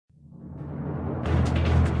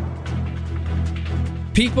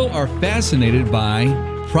People are fascinated by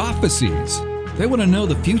prophecies. They want to know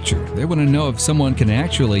the future. They want to know if someone can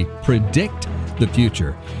actually predict the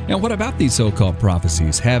future. And what about these so-called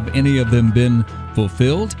prophecies? Have any of them been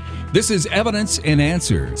fulfilled? This is Evidence and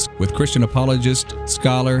Answers with Christian apologist,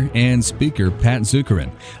 scholar, and speaker Pat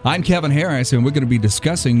Zukeran. I'm Kevin Harris, and we're going to be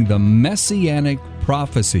discussing the Messianic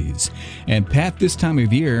prophecies. And Pat, this time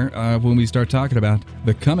of year, when we start talking about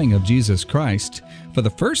the coming of Jesus Christ, for the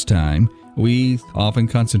first time, we often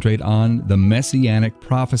concentrate on the Messianic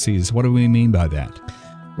prophecies. What do we mean by that?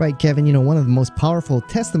 Right, Kevin. You know, one of the most powerful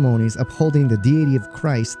testimonies upholding the deity of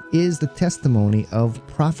Christ is the testimony of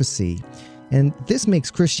prophecy. And this makes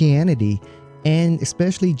Christianity, and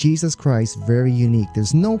especially Jesus Christ, very unique.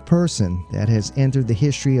 There's no person that has entered the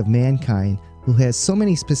history of mankind who has so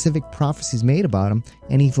many specific prophecies made about him,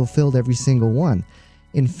 and he fulfilled every single one.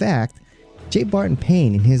 In fact, J. Barton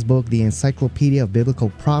Payne, in his book, The Encyclopedia of Biblical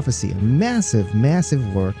Prophecy, a massive,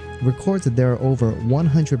 massive work, records that there are over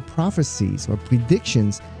 100 prophecies or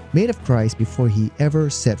predictions made of Christ before he ever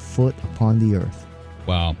set foot upon the earth.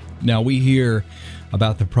 Wow. Now, we hear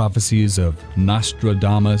about the prophecies of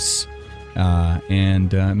Nostradamus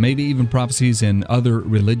and maybe even prophecies in other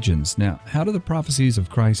religions. Now, how do the prophecies of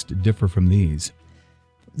Christ differ from these?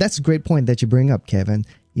 That's a great point that you bring up, Kevin.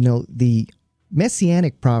 You know, the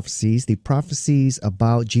Messianic prophecies, the prophecies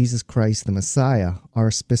about Jesus Christ the Messiah, are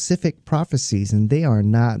specific prophecies, and they are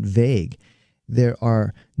not vague. There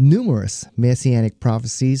are numerous Messianic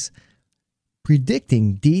prophecies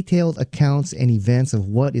predicting detailed accounts and events of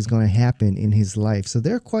what is going to happen in his life. So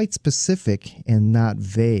they're quite specific and not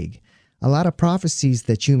vague. A lot of prophecies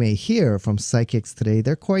that you may hear from psychics today,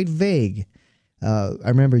 they're quite vague. I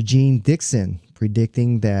remember Gene Dixon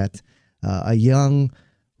predicting that a young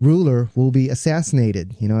ruler will be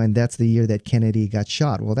assassinated, and that's the year that Kennedy got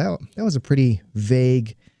shot. Well, that was a pretty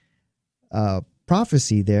vague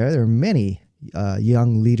prophecy there. There are many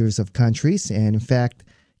young leaders of countries, and in fact,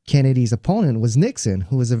 Kennedy's opponent was Nixon,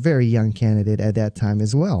 who was a very young candidate at that time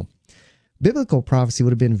as well. Biblical prophecy would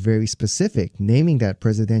have been very specific, naming that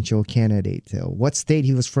presidential candidate, what state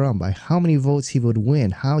he was from, by how many votes he would win,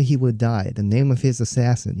 how he would die, the name of his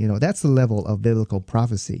assassin. That's the level of biblical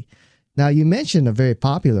prophecy. Now, you mentioned a very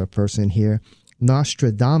popular person here,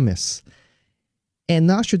 Nostradamus. And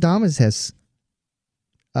Nostradamus has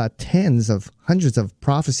hundreds of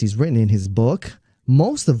prophecies written in his book.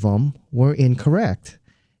 Most of them were incorrect.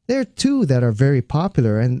 There are two that are very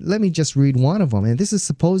popular, and let me just read one of them. And this is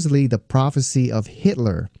supposedly the prophecy of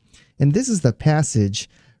Hitler. And this is the passage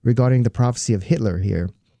regarding the prophecy of Hitler here.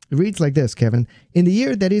 It reads like this, Kevin. In the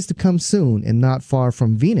year that is to come soon, and not far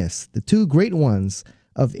from Venus, the two great ones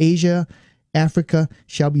of Asia, Africa,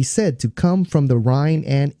 shall be said to come from the Rhine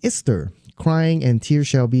and Ister. Crying and tears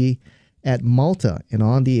shall be at Malta and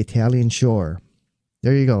on the Italian shore.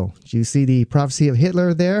 There you go. Do you see the prophecy of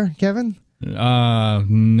Hitler there, Kevin?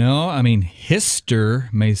 No. I mean, Hister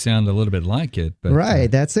may sound a little bit like it. But, right,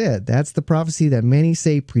 that's it. That's the prophecy that many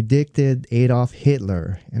say predicted Adolf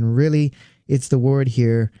Hitler. And really, it's the word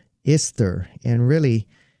here, Ister. And really,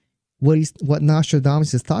 what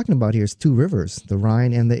Nostradamus is talking about here is two rivers, the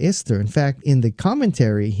Rhine and the Ister. In fact, in the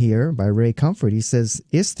commentary here by Ray Comfort, he says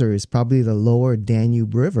Ister is probably the lower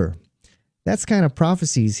Danube River. That's kind of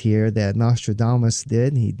prophecies here that Nostradamus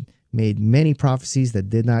did. He made many prophecies that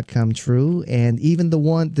did not come true, and even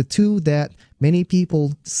the two that many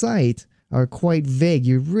people cite are quite vague.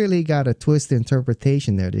 You really got to twist the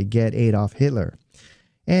interpretation there to get Adolf Hitler.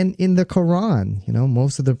 And in the Quran,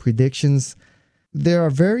 most of the predictions, there are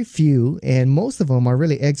very few, and most of them are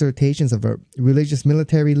really exhortations of a religious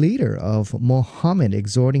military leader, of Muhammad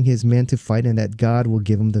exhorting his men to fight and that God will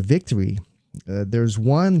give him the victory. There's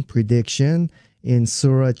one prediction in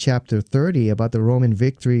Surah chapter 30 about the Roman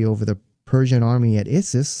victory over the Persian army at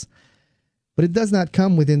Issus, but it does not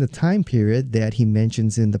come within the time period that he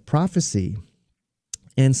mentions in the prophecy.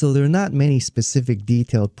 And so there are not many specific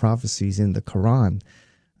detailed prophecies in the Quran.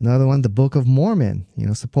 Another one, the Book of Mormon,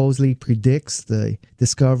 supposedly predicts the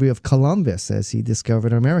discovery of Columbus as he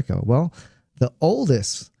discovered America. Well, the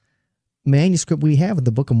oldest manuscript we have of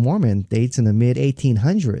the Book of Mormon dates in the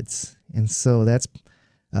mid-1800s. And so that's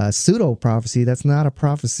pseudo-prophecy. That's not a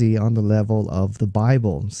prophecy on the level of the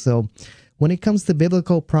Bible. So when it comes to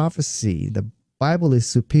biblical prophecy, the Bible is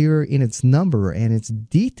superior in its number and its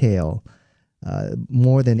detail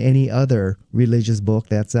more than any other religious book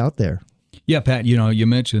that's out there. Yeah, Pat, you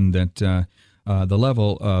mentioned that the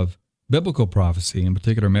level of biblical prophecy, in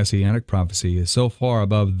particular Messianic prophecy, is so far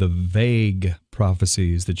above the vague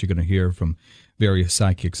prophecies that you're going to hear from various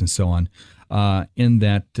psychics and so on, in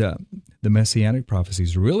that the Messianic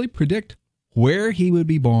prophecies really predict where he would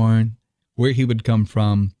be born, where he would come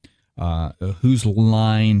from, whose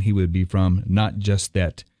line he would be from, not just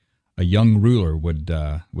that a young ruler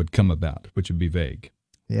would come about, which would be vague.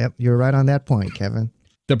 Yep, you're right on that point, Kevin.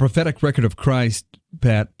 The prophetic record of Christ,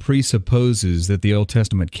 Pat, presupposes that the Old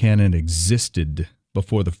Testament canon existed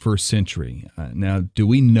before the first century. Now, do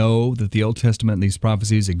we know that the Old Testament and these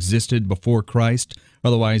prophecies existed before Christ?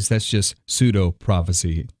 Otherwise, that's just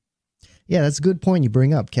pseudo-prophecy. Yeah, that's a good point you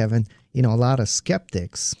bring up, Kevin. A lot of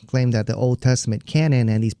skeptics claim that the Old Testament canon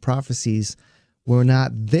and these prophecies were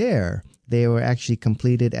not there. They were actually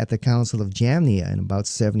completed at the Council of Jamnia in about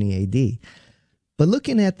 70 AD. But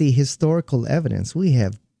looking at the historical evidence, we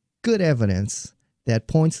have good evidence that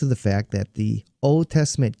points to the fact that the Old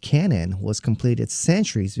Testament canon was completed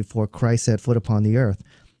centuries before Christ set foot upon the earth.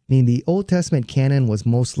 I mean, the Old Testament canon was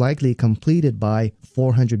most likely completed by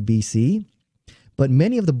 400 BC, but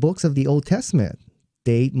many of the books of the Old Testament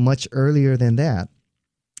date much earlier than that.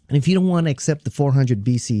 And if you don't want to accept the 400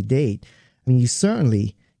 BC date, you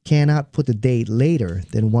certainly cannot put the date later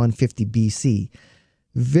than 150 BC.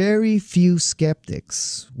 Very few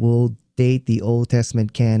skeptics will date the Old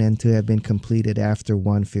Testament canon to have been completed after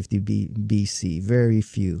 150 BC. Very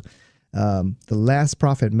few. The last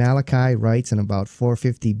prophet Malachi writes in about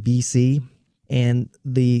 450 BC, and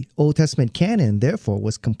the Old Testament canon, therefore,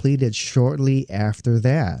 was completed shortly after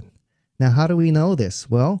that. Now, how do we know this?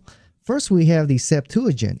 Well, first we have the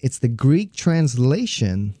Septuagint. It's the Greek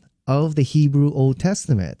translation of the Hebrew Old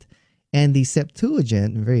Testament. And the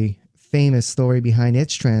Septuagint, a very famous story behind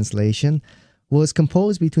its translation, was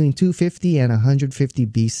composed between 250 and 150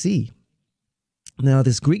 BC. Now,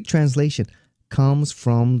 this Greek translation comes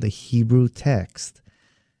from the Hebrew text.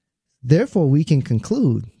 Therefore, we can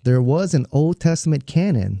conclude there was an Old Testament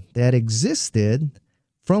canon that existed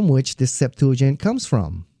from which the Septuagint comes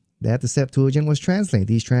from, that the Septuagint was translating.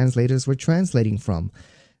 These translators were translating from.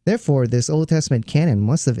 Therefore, this Old Testament canon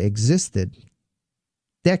must have existed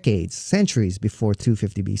decades, centuries before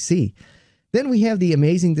 250 BC. Then we have the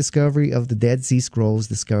amazing discovery of the Dead Sea Scrolls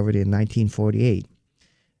discovered in 1948.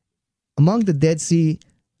 Among the Dead Sea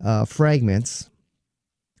fragments,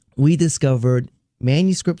 we discovered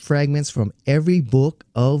manuscript fragments from every book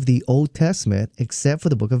of the Old Testament except for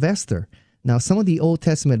the book of Esther. Now, some of the Old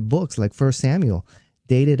Testament books, like 1 Samuel,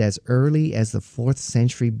 dated as early as the 4th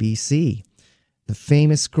century BC. The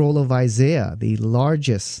famous scroll of Isaiah, the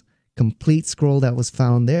largest complete scroll that was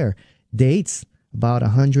found there, dates about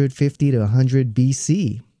 150 to 100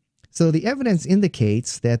 BC. So the evidence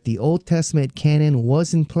indicates that the Old Testament canon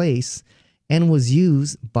was in place and was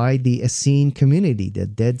used by the Essene community, the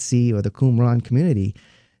Dead Sea or the Qumran community.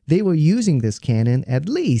 They were using this canon at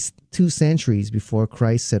least 2 centuries before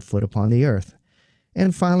Christ set foot upon the earth.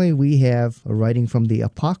 And finally, we have a writing from the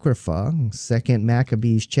Apocrypha, 2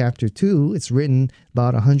 Maccabees chapter 2. It's written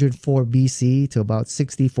about 104 BC to about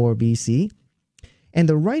 64 BC. And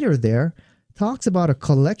the writer there talks about a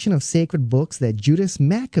collection of sacred books that Judas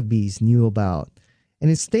Maccabees knew about. And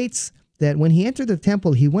it states that when he entered the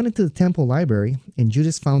temple, he went into the temple library, and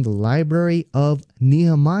Judas found the library of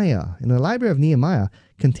Nehemiah. And the library of Nehemiah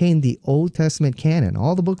contained the Old Testament canon,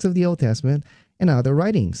 all the books of the Old Testament, and other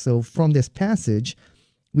writings. So from this passage,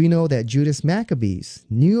 we know that Judas Maccabees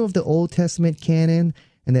knew of the Old Testament canon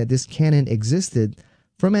and that this canon existed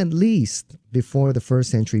from at least before the 1st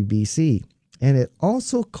century BC. And it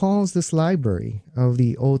also calls this library of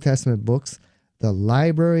the Old Testament books the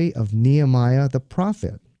library of Nehemiah the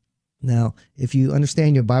prophet. Now, if you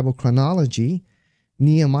understand your Bible chronology,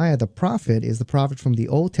 Nehemiah the prophet is the prophet from the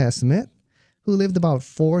Old Testament who lived about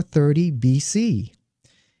 430 BC.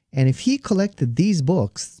 And if he collected these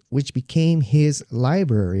books, which became his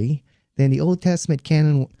library, then the Old Testament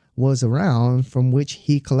canon was around from which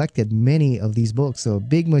he collected many of these books. So a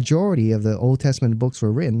big majority of the Old Testament books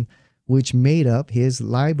were written, which made up his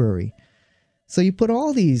library. So you put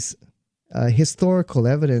all these historical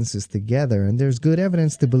evidences together, and there's good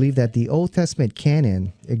evidence to believe that the Old Testament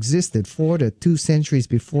canon existed 4 to 2 centuries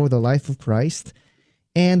before the life of Christ,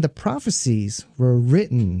 and the prophecies were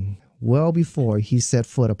written well before he set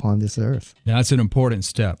foot upon this earth. Now, that's an important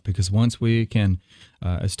step, because once we can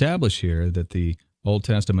establish here that the Old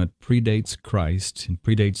Testament predates Christ and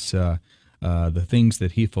predates the things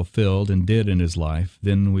that he fulfilled and did in his life,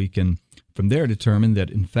 then we can from there determine that,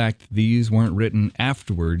 in fact, these weren't written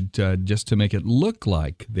afterward just to make it look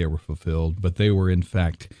like they were fulfilled, but they in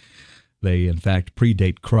fact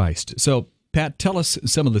predate Christ. So, Pat, tell us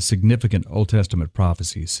some of the significant Old Testament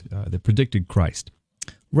prophecies that predicted Christ.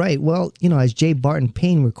 Right. Well, as J. Barton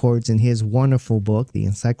Payne records in his wonderful book, The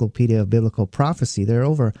Encyclopedia of Biblical Prophecy, there are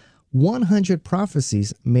over 100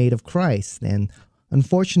 prophecies made of Christ, and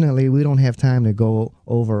Unfortunately, we don't have time to go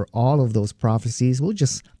over all of those prophecies. We'll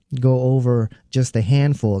just go over just a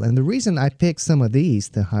handful. And the reason I picked some of these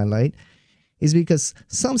to highlight is because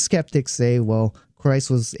some skeptics say, well, Christ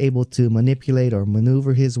was able to manipulate or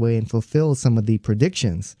maneuver his way and fulfill some of the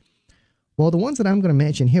predictions. Well, the ones that I'm going to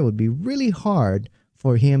mention here would be really hard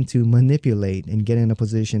for him to manipulate and get in a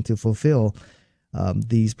position to fulfill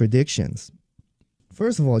these predictions.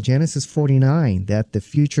 First of all, Genesis 49, that the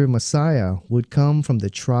future Messiah would come from the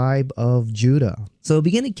tribe of Judah. So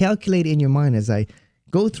begin to calculate in your mind as I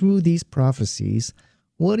go through these prophecies,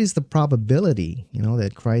 what is the probability,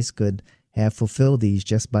 that Christ could have fulfilled these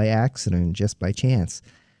just by accident, just by chance?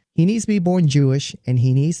 He needs to be born Jewish, and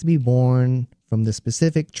he needs to be born from the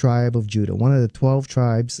specific tribe of Judah, one of the 12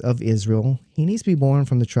 tribes of Israel. He needs to be born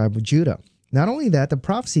from the tribe of Judah. Not only that, the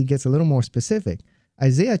prophecy gets a little more specific.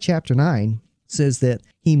 Isaiah chapter 9 says that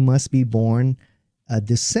he must be born a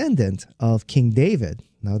descendant of King David.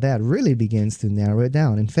 Now that really begins to narrow it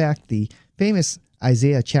down. In fact, the famous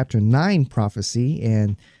Isaiah chapter 9 prophecy,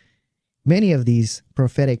 and many of these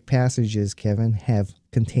prophetic passages, Kevin, have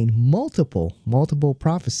contained multiple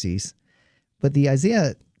prophecies. But the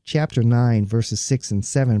Isaiah chapter 9 verses 6 and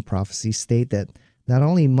 7 prophecies state that not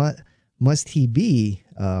only must he be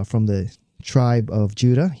from the tribe of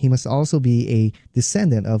Judah, he must also be a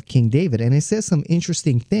descendant of King David. And it says some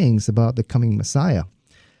interesting things about the coming Messiah.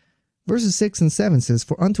 Verses 6 and 7 says,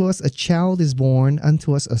 "For unto us a child is born,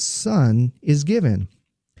 unto us a son is given."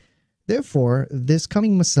 Therefore, this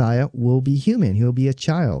coming Messiah will be human. He will be a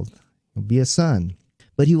child. He will be a son.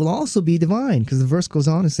 But he will also be divine, because the verse goes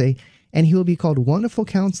on to say, "And he will be called Wonderful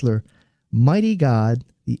Counselor, Mighty God,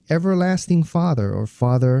 the Everlasting Father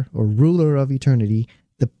or Ruler of Eternity,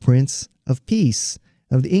 the Prince of Peace.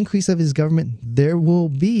 Of the increase of his government there will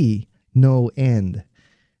be no end."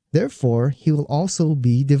 Therefore, he will also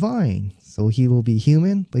be divine. So he will be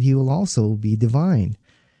human, but he will also be divine.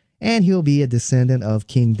 And he will be a descendant of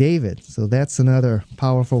King David. So that's another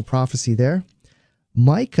powerful prophecy there.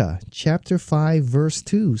 Micah chapter 5 verse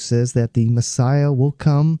 2 says that the Messiah will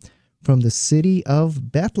come from the city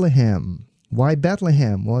of Bethlehem. Why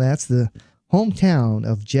Bethlehem? Well, that's the hometown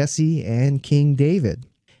of Jesse and King David.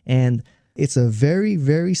 And it's a very,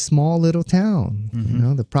 very small little town.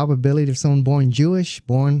 Mm-hmm. The probability of someone born Jewish,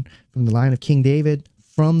 born from the line of King David,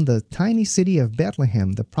 from the tiny city of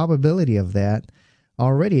Bethlehem, the probability of that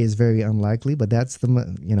already is very unlikely, but that's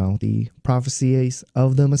the prophecies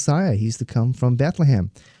of the Messiah. He's to come from Bethlehem.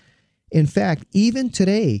 In fact, even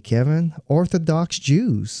today, Kevin, Orthodox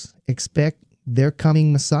Jews expect their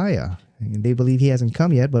coming Messiah. They believe he hasn't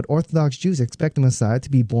come yet, but Orthodox Jews expect the Messiah to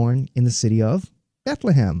be born in the city of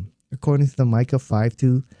Bethlehem, according to the Micah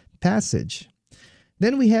 5:2 passage.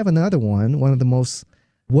 Then we have another one of the most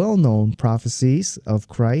well-known prophecies of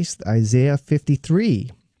Christ, Isaiah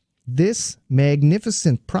 53. This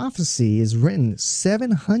magnificent prophecy is written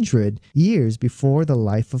 700 years before the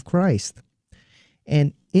life of Christ.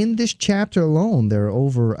 And in this chapter alone, there are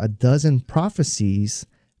over a dozen prophecies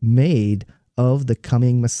made of the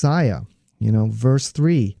coming Messiah. Verse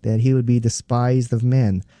 3, that he would be despised of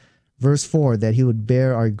men. Verse 4, that he would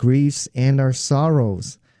bear our griefs and our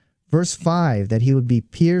sorrows. Verse 5, that he would be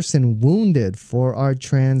pierced and wounded for our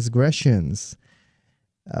transgressions.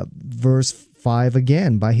 Verse 5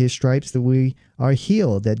 again, by his stripes that we are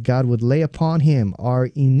healed, that God would lay upon him our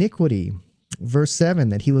iniquity. Verse 7,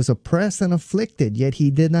 that he was oppressed and afflicted, yet he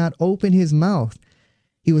did not open his mouth.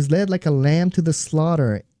 He was led like a lamb to the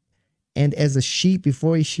slaughter, and as a sheep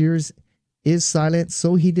before he shears is silent,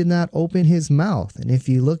 so he did not open his mouth. And if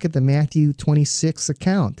you look at the Matthew 26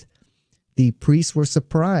 account, the priests were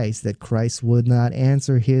surprised that Christ would not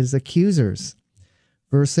answer his accusers.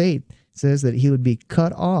 Verse 8 says that he would be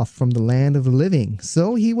cut off from the land of the living,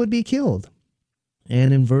 so he would be killed.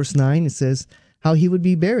 And in verse 9 it says how he would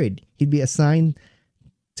be buried. He'd be assigned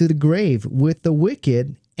to the grave with the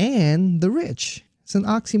wicked and the rich. It's an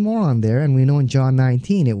oxymoron there, and we know in John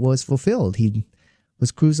 19 it was fulfilled. He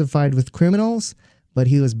was crucified with criminals, but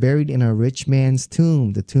he was buried in a rich man's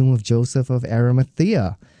tomb, the tomb of Joseph of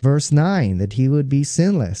Arimathea. Verse 9, that he would be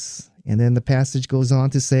sinless. And then the passage goes on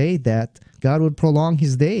to say that God would prolong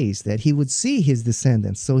his days, that he would see his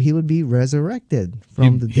descendants, so he would be resurrected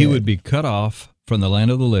from the dead. He would be cut off from the land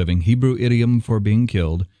of the living, Hebrew idiom for being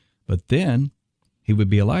killed, but then he would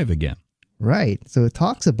be alive again. Right. So it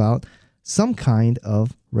talks about some kind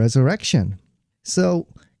of resurrection. So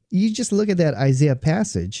you just look at that Isaiah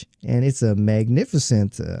passage, and it's a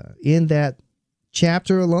magnificent, in that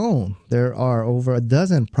chapter alone, there are over a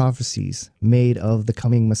dozen prophecies made of the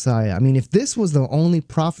coming Messiah. I mean, if this was the only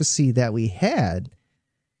prophecy that we had,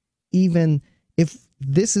 even if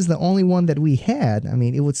this is the only one that we had, I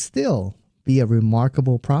mean, it would still be a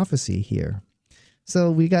remarkable prophecy here. So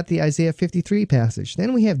we got the Isaiah 53 passage.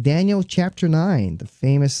 Then we have Daniel chapter 9, the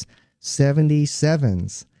famous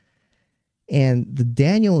 77s. And the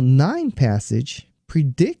Daniel 9 passage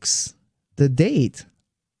predicts the date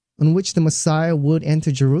on which the Messiah would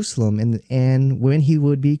enter Jerusalem and when he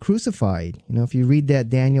would be crucified. You know, if you read that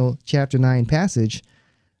Daniel chapter 9 passage,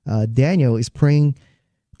 Daniel is praying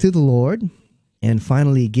to the Lord, and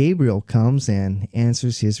finally Gabriel comes and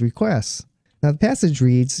answers his requests. Now the passage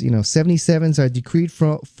reads, 77s are decreed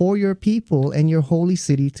for your people and your holy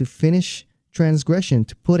city to finish transgression,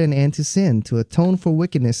 to put an end to sin, to atone for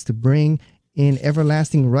wickedness, to bring in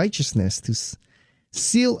everlasting righteousness, to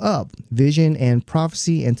seal up vision and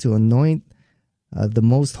prophecy, and to anoint the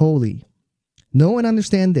most holy. Know and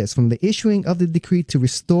understand this: from the issuing of the decree to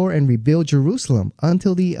restore and rebuild Jerusalem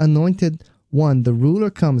until the anointed one, the ruler,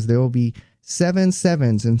 comes, there will be 7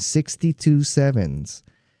 sevens and 62 sevens.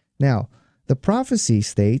 Now, the prophecy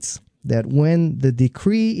states that when the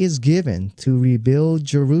decree is given to rebuild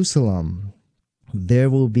Jerusalem, there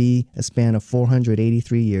will be a span of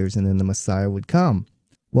 483 years, and then the Messiah would come.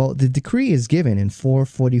 Well, the decree is given in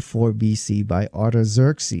 444 BC by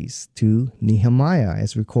Artaxerxes to Nehemiah,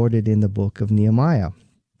 as recorded in the book of Nehemiah.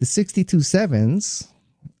 The 62 sevens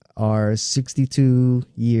are 62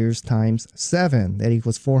 years times 7. That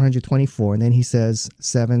equals 424. And then he says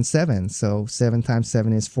 7 sevens. So 7 times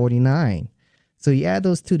 7 is 49. So you add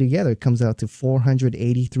those two together, it comes out to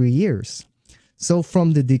 483 years. So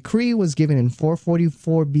from the decree was given in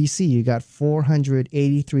 444 BC, you got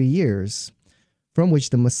 483 years from which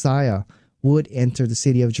the Messiah would enter the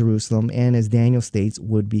city of Jerusalem and, as Daniel states,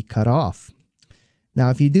 would be cut off. Now,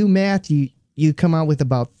 if you do math, you come out with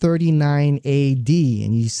about 39 AD,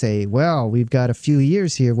 and you say, well, we've got a few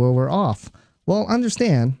years here where we're off. Well,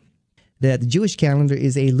 understand that the Jewish calendar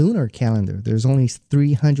is a lunar calendar. There's only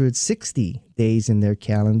 360 days in their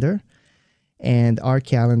calendar, and our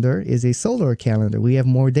calendar is a solar calendar. We have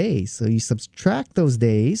more days. So you subtract those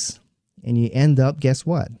days, and you end up, guess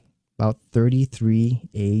what? About 33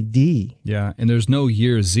 AD. Yeah, and there's no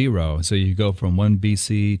year zero. So you go from 1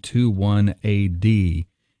 BC to 1 AD,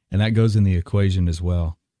 and that goes in the equation as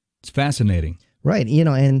well. It's fascinating. Right.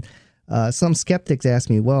 And some skeptics ask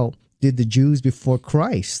me, well, did the Jews before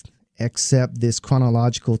Christ accept this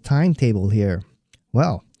chronological timetable here?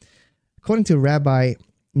 Well, according to Rabbi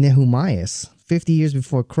Nehemias, 50 years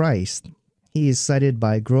before Christ, he is cited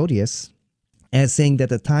by Grotius as saying that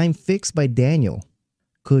the time fixed by Daniel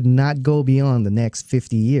could not go beyond the next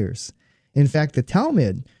 50 years. In fact, the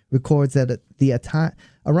Talmud records that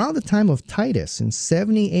around the time of Titus in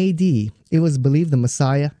 70 AD, it was believed the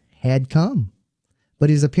Messiah had come,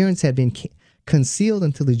 but his appearance had been concealed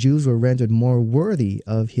until the Jews were rendered more worthy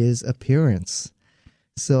of his appearance.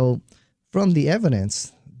 So, from the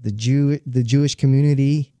evidence, the Jewish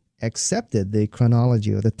community accepted the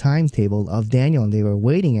chronology or the timetable of Daniel, and they were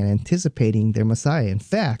waiting and anticipating their Messiah. In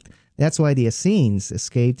fact, that's why the Essenes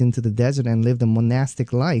escaped into the desert and lived a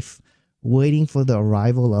monastic life, waiting for the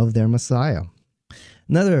arrival of their Messiah.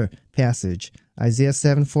 Another passage, Isaiah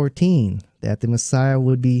 7:14, that the Messiah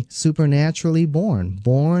would be supernaturally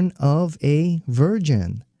born of a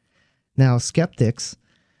virgin. Now, skeptics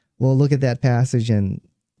will look at that passage, and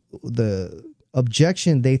the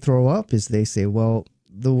objection they throw up is they say, well,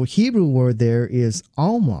 the Hebrew word there is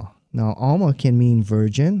Alma. Now, Alma can mean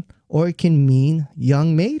virgin, or it can mean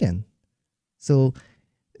young maiden. So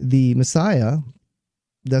the Messiah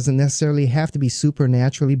doesn't necessarily have to be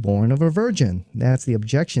supernaturally born of a virgin. That's the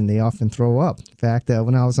objection they often throw up. In fact,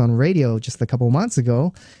 when I was on radio just a couple months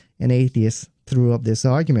ago, an atheist threw up this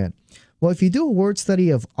argument. Well, if you do a word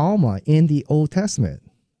study of Alma in the Old Testament,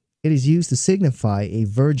 it is used to signify a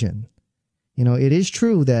virgin. It is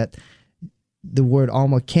true that the word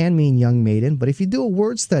Alma can mean young maiden, but if you do a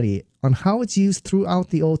word study on how it's used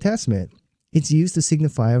throughout the Old Testament, it's used to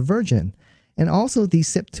signify a virgin. And also the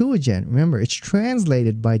Septuagint, remember, it's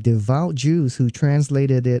translated by devout Jews who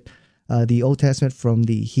translated it, the Old Testament, from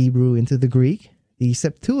the Hebrew into the Greek. The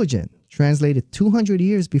Septuagint, translated 200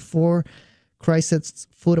 years before Christ sets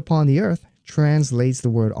foot upon the earth, translates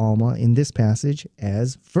the word Alma in this passage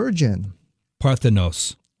as virgin.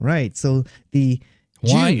 Parthenos. Right. So the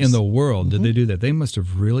Why Jews, in the world did they do that? They must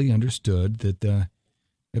have really understood that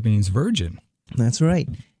it means virgin. That's right.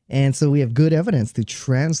 And so we have good evidence to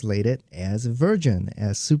translate it as virgin,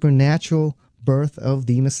 as supernatural birth of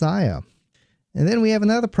the Messiah. And then we have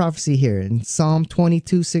another prophecy here in Psalm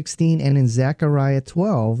 22:16 and in Zechariah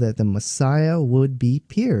 12 that the Messiah would be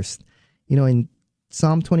pierced. In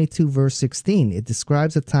Psalm 22 verse 16, it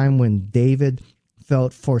describes a time when David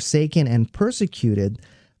felt forsaken and persecuted,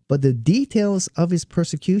 but the details of his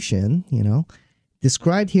persecution,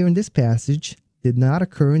 described here in this passage, did not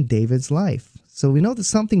occur in David's life. So we know that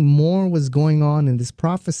something more was going on in this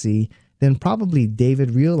prophecy than probably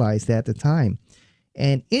David realized at the time.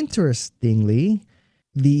 And interestingly,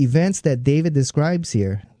 the events that David describes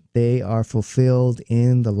here, they are fulfilled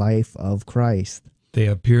in the life of Christ. They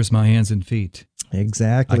have pierced my hands and feet.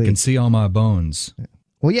 Exactly. I can see all my bones.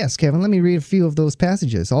 Well, yes, Kevin, let me read a few of those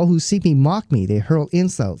passages. All who seek me mock me. They hurl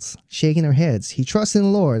insults, shaking their heads. He trusts in the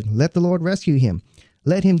Lord. Let the Lord rescue him.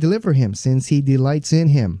 Let him deliver him, since he delights in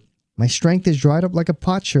him. My strength is dried up like a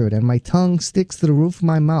potsherd, and my tongue sticks to the roof of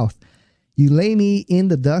my mouth. You lay me in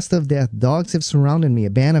the dust of death. Dogs have surrounded me.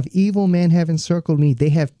 A band of evil men have encircled me. They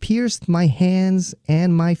have pierced my hands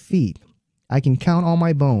and my feet. I can count all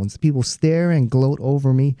my bones. People stare and gloat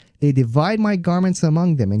over me. They divide my garments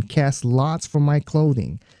among them and cast lots for my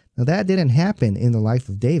clothing. Now that didn't happen in the life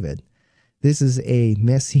of David. This is a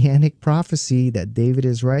messianic prophecy that David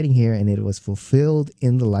is writing here, and it was fulfilled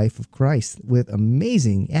in the life of Christ with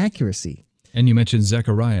amazing accuracy. And you mentioned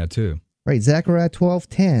Zechariah too. Right, Zechariah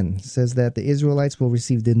 12:10 says that the Israelites will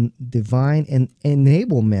receive divine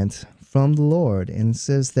enablement from the Lord, and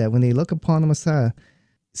says that when they look upon the Messiah,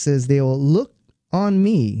 it says they will look on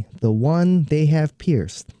me, the one they have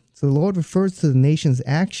pierced. So the Lord refers to the nation's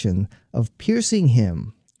action of piercing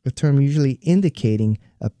him, a term usually indicating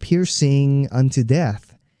a piercing unto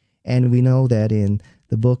death. And we know that in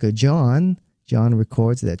the book of John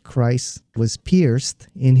records that Christ was pierced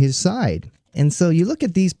in his side. And so you look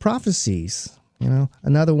at these prophecies,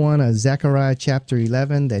 another one, Zechariah chapter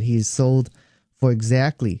 11, that he is sold for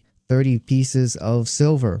exactly 30 pieces of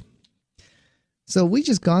silver. So we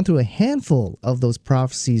just gone through a handful of those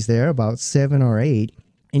prophecies there, about 7 or 8,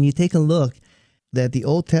 and you take a look that the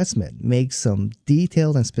Old Testament makes some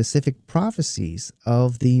detailed and specific prophecies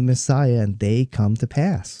of the Messiah, and they come to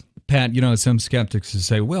pass. Pat, some skeptics will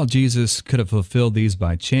say, well, Jesus could have fulfilled these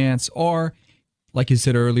by chance, or, like you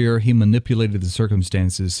said earlier, he manipulated the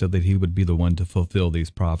circumstances so that he would be the one to fulfill these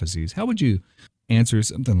prophecies. How would you answer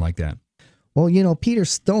something like that? Well, Peter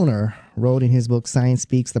Stoner wrote in his book, Science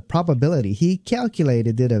Speaks, the probability. He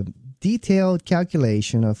did a detailed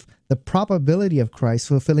calculation of the probability of Christ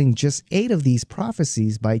fulfilling just 8 of these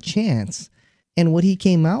prophecies by chance. And what he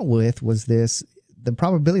came out with was this: the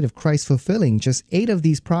probability of Christ fulfilling just 8 of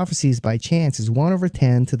these prophecies by chance is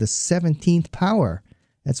 1/10 to the 17th power.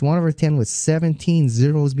 That's 1/10 with 17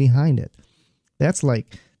 zeros behind it. That's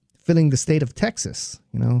like filling the state of Texas,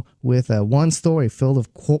 with one story filled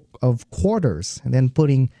of quarters, and then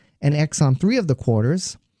putting an X on 3 of the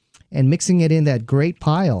quarters and mixing it in that great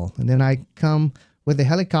pile. And then I come with a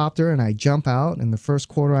helicopter and I jump out, and the first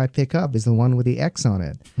quarter I pick up is the one with the X on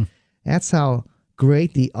it. That's how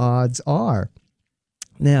great the odds are.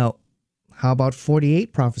 Now, how about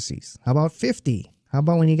 48 prophecies? How about 50? How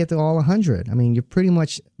about when you get to all 100? I mean, you're pretty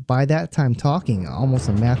much, by that time, talking almost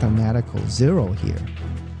a mathematical zero here.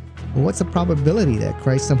 Well, what's the probability that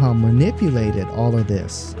Christ somehow manipulated all of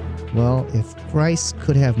this? Well, if Christ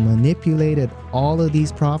could have manipulated all of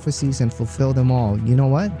these prophecies and fulfilled them all, you know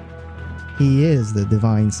what? He is the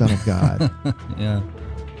divine Son of God. Yeah.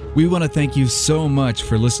 We want to thank you so much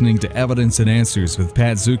for listening to Evidence and Answers with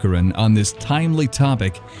Pat Zukeran on this timely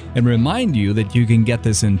topic, and remind you that you can get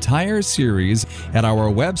this entire series at our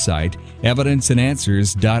website,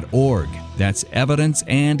 evidenceandanswers.org. That's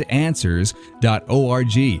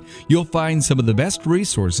evidenceandanswers.org. You'll find some of the best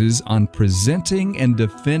resources on presenting and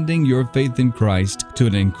defending your faith in Christ to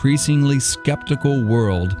an increasingly skeptical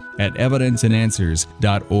world at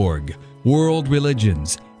evidenceandanswers.org. World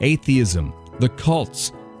religions, atheism, the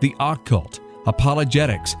cults, the occult,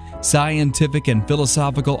 apologetics, scientific and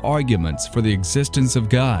philosophical arguments for the existence of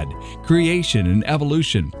God, creation and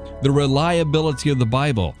evolution, the reliability of the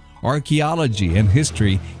Bible, archaeology and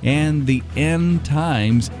history, and the end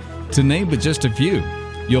times, to name but just a few.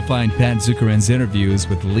 You'll find Pat Zukeran's interviews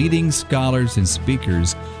with leading scholars and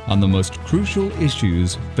speakers on the most crucial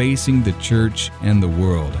issues facing the church and the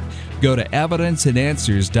world. Go to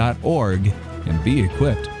evidenceandanswers.org and be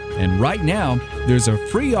equipped. And right now, there's a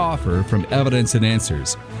free offer from Evidence and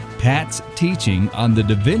Answers. Pat's teaching on the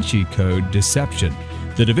Da Vinci Code deception.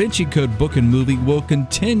 The Da Vinci Code book and movie will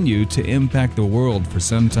continue to impact the world for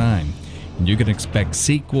some time. And you can expect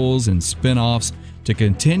sequels and spin-offs to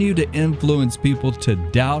continue to influence people to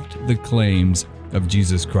doubt the claims of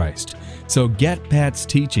Jesus Christ. So get Pat's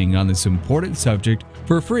teaching on this important subject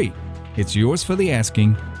for free. It's yours for the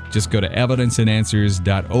asking. Just go to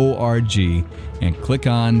evidenceandanswers.org and click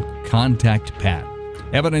on Contact Pat.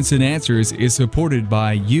 Evidence and Answers is supported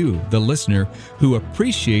by you, the listener, who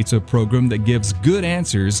appreciates a program that gives good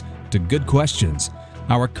answers to good questions.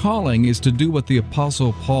 Our calling is to do what the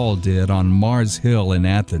Apostle Paul did on Mars Hill in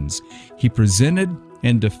Athens. He presented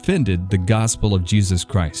and defended the gospel of Jesus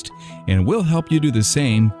Christ, and we'll help you do the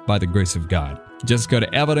same by the grace of God. Just go to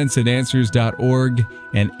evidenceandanswers.org,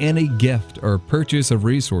 and any gift or purchase of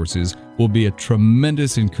resources will be a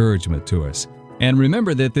tremendous encouragement to us. And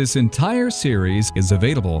remember that this entire series is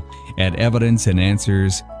available at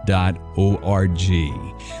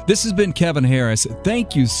evidenceandanswers.org. This has been Kevin Harris.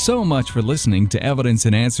 Thank you so much for listening to Evidence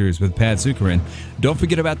and Answers with Pat Zukeran. Don't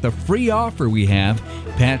forget about the free offer we have,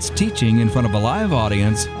 Pat's teaching in front of a live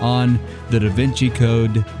audience on the Da Vinci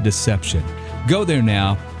Code deception. Go there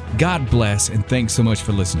now. God bless, and thanks so much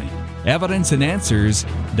for listening.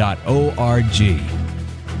 Evidenceandanswers.org.